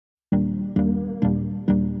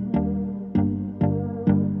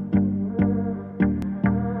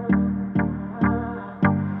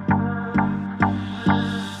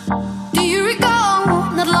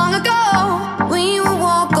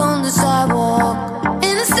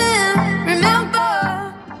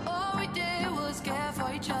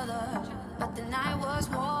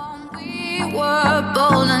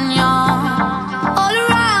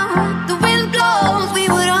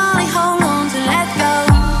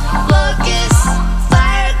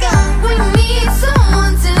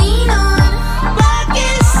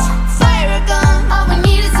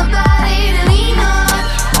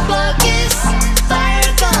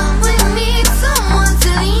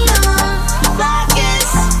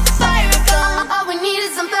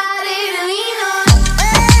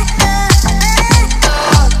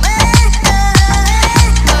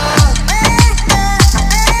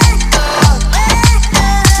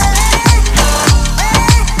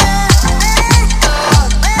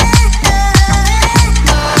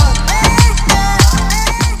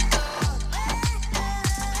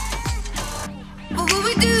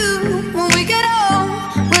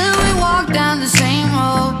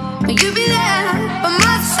you'd be there by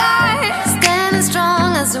my side, standing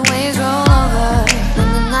strong as the waves roll over. And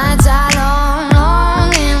the nights are long,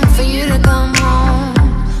 longing for you to come home.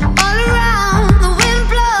 All around, the wind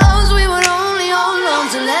blows, we would only hold on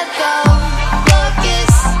to let go.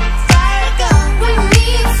 Focus, fire gun, we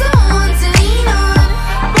need someone to lean on.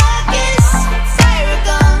 Focus, fire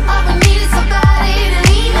gun, all we need is somebody to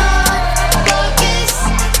lean on. Focus,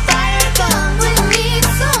 fire gun, we need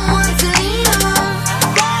someone to lean on.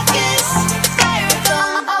 Focus, fire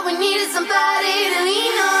gun, all we need is somebody to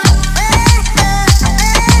lean on.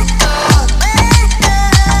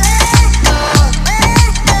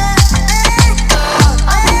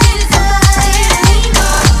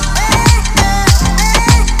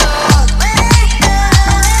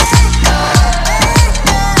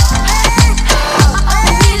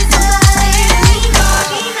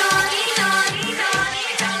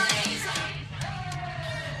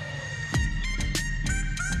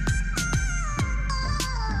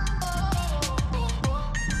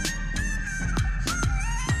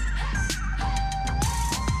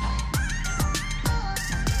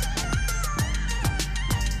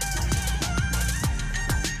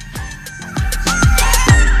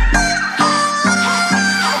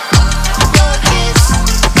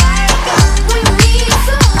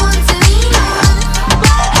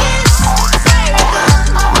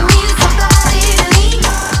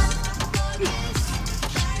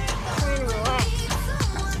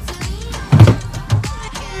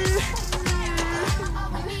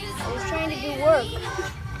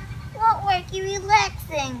 What work? You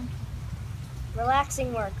relaxing?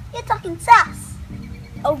 Relaxing work. You're talking sass.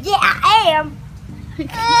 Oh yeah, I am. Hey!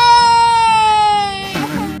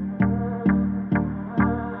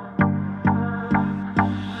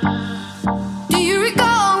 Do you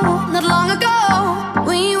recall, not long ago,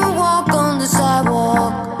 when you would walk on the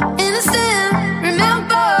sidewalk? Innocent,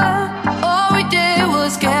 remember, all we did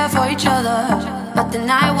was care for each other. But the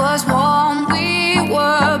night